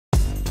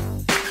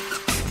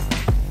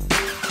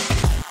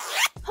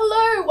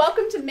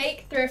welcome to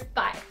Make, Thrift,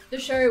 Buy, the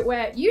show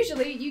where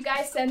usually you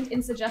guys send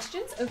in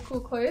suggestions of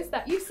cool clothes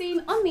that you've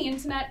seen on the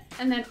internet,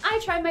 and then I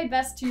try my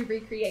best to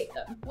recreate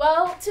them.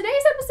 Well,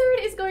 today's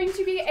episode is going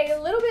to be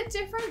a little bit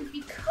different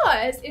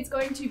because it's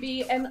going to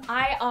be an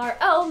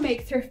IRL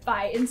Make, Thrift,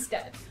 Buy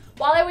instead.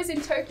 While I was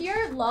in Tokyo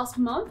last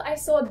month, I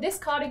saw this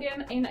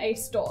cardigan in a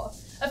store.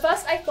 At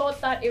first I thought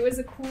that it was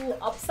a cool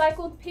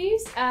upcycled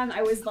piece and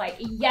I was like,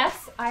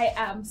 yes, I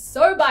am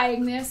so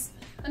buying this.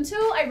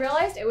 Until I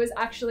realized it was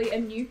actually a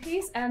new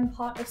piece and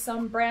part of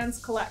some brand's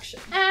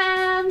collection.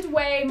 And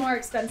way more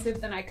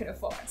expensive than I could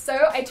afford.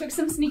 So I took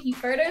some sneaky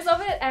photos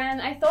of it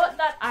and I thought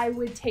that I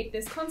would take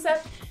this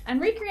concept and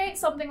recreate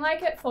something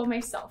like it for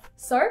myself.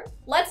 So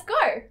let's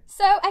go!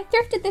 So I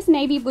thrifted this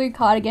navy blue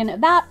cardigan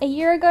about a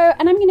year ago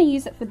and I'm going to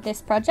use it for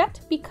this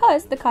project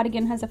because the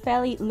cardigan has a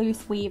fairly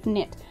loose weave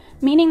knit,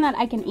 meaning that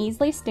I can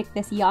easily stick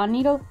this yarn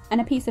needle and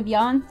a piece of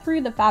yarn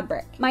through the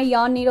fabric. My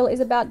yarn needle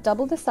is about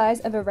double the size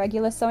of a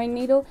regular sewing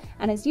needle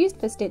and is used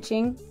for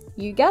stitching,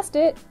 you guessed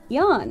it,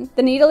 yarn.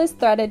 The needle is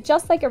threaded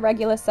just like a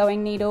regular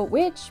sewing needle,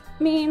 which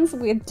means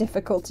with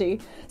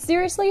difficulty.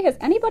 Seriously, has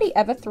anybody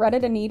ever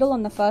threaded a needle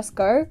on the first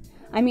go?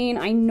 I mean,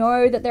 I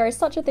know that there is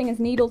such a thing as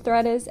needle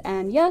threaders,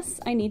 and yes,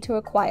 I need to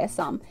acquire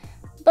some.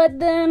 But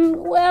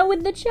then, where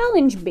would the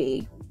challenge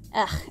be?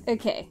 Ugh,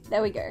 okay,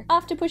 there we go.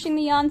 After pushing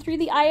the yarn through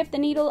the eye of the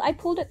needle, I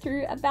pulled it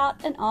through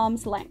about an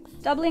arm's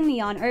length, doubling the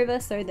yarn over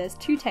so there's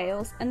two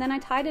tails, and then I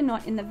tied a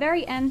knot in the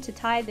very end to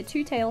tie the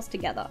two tails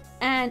together.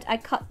 And I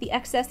cut the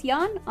excess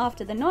yarn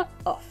after the knot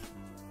off.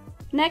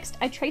 Next,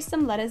 I traced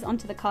some letters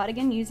onto the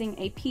cardigan using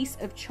a piece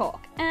of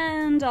chalk,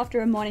 and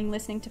after a morning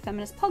listening to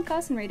feminist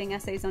podcasts and reading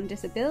essays on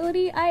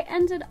disability, I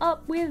ended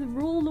up with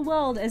rule the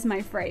world as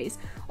my phrase,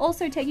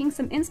 also taking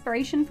some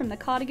inspiration from the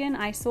cardigan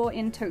I saw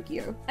in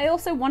Tokyo. I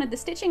also wanted the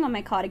stitching on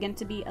my cardigan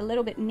to be a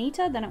little bit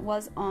neater than it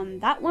was on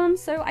that one,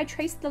 so I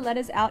traced the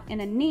letters out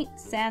in a neat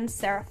sans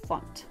serif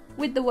font.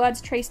 With the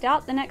words traced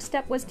out, the next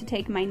step was to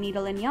take my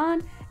needle and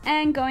yarn,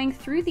 and going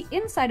through the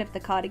inside of the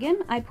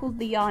cardigan, I pulled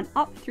the yarn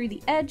up through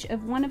the edge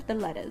of one of the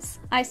letters.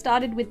 I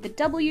started with the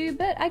W,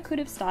 but I could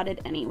have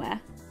started anywhere.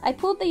 I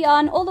pulled the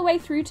yarn all the way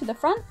through to the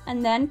front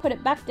and then put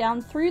it back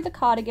down through the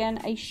cardigan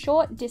a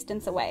short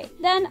distance away.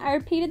 Then I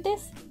repeated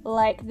this,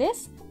 like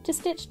this, to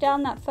stitch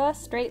down that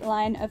first straight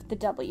line of the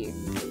W.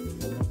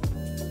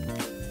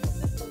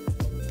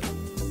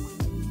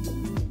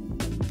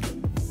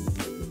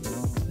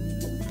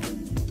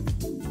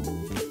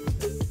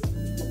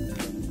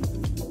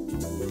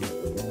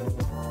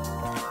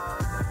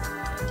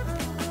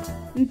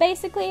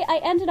 Basically,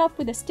 I ended up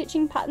with a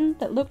stitching pattern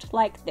that looked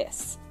like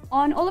this.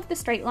 On all of the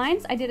straight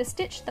lines, I did a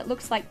stitch that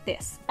looks like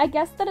this. I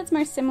guess that it's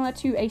most similar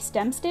to a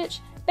stem stitch.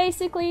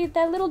 Basically,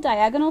 they're little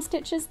diagonal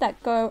stitches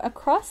that go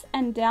across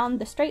and down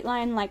the straight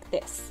line like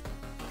this.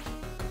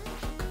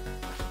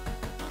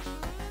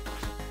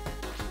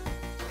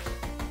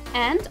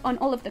 And on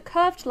all of the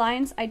curved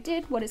lines, I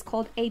did what is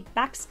called a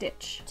back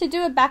stitch. To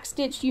do a back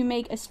stitch, you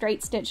make a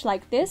straight stitch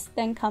like this,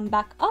 then come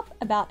back up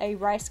about a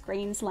rice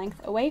grain's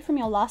length away from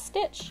your last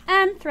stitch,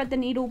 and thread the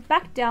needle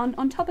back down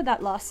on top of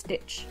that last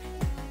stitch.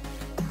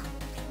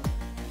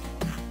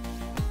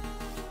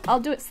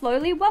 I'll do it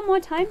slowly one more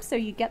time so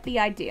you get the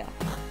idea.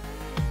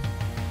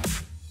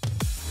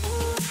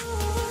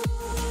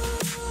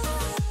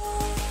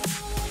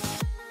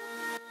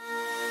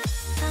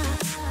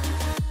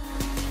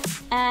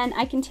 And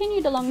I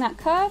continued along that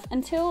curve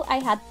until I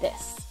had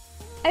this.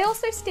 I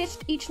also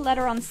stitched each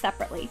letter on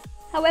separately.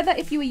 However,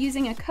 if you were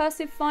using a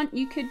cursive font,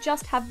 you could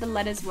just have the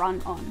letters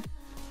run on.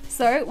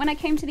 So when I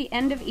came to the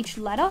end of each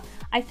letter,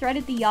 I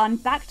threaded the yarn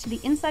back to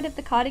the inside of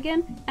the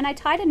cardigan and I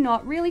tied a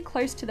knot really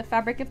close to the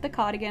fabric of the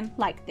cardigan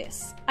like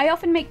this. I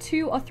often make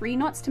 2 or 3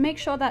 knots to make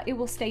sure that it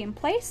will stay in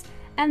place,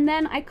 and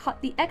then I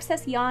cut the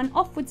excess yarn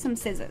off with some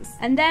scissors.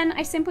 And then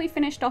I simply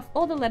finished off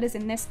all the letters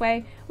in this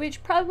way,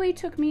 which probably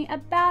took me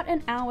about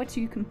an hour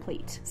to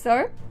complete.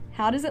 So,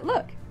 how does it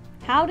look?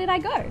 How did I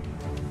go?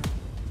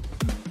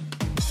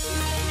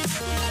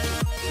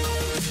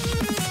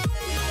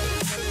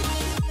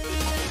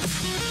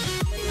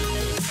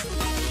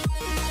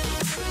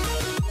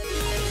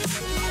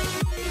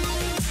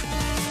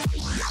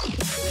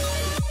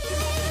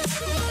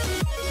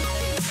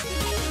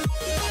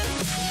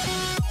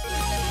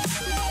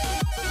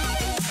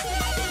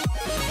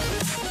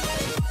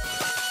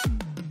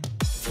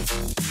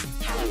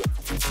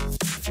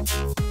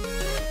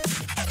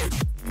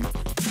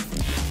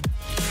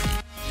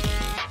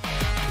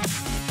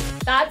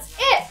 That's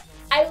it!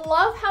 I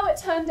love how it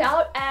turned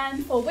out,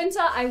 and for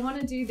winter I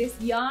want to do this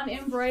yarn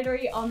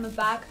embroidery on the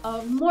back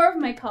of more of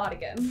my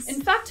cardigans.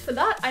 In fact, for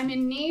that I'm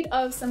in need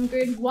of some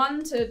good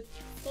 1 to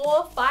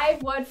 4,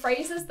 5 word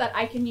phrases that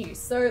I can use.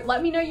 So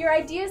let me know your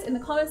ideas in the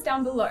comments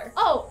down below.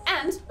 Oh,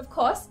 and of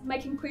course, my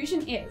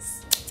conclusion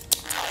is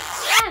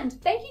And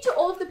thank you to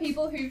all of the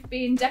people who've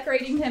been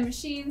decorating their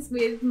machines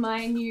with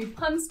my new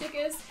pun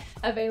stickers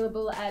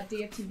available at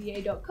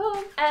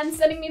dftba.com and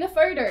sending me the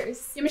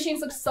photos. Your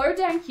machines look so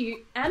damn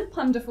cute and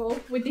punderful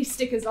with these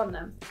stickers on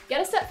them.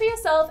 Get a set for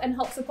yourself and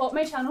help support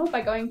my channel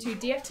by going to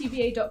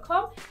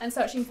dftba.com and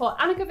searching for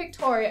Annika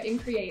Victoria in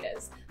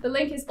creators. The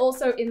link is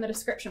also in the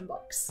description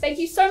box. Thank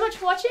you so much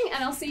for watching,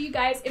 and I'll see you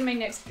guys in my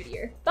next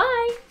video.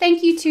 Bye!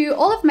 Thank you to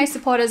all of my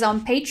supporters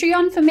on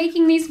Patreon for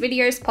making these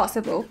videos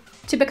possible.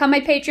 To become my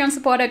Patreon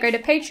supporter, go to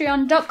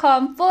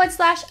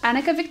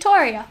patreon.com/Annika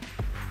Victoria.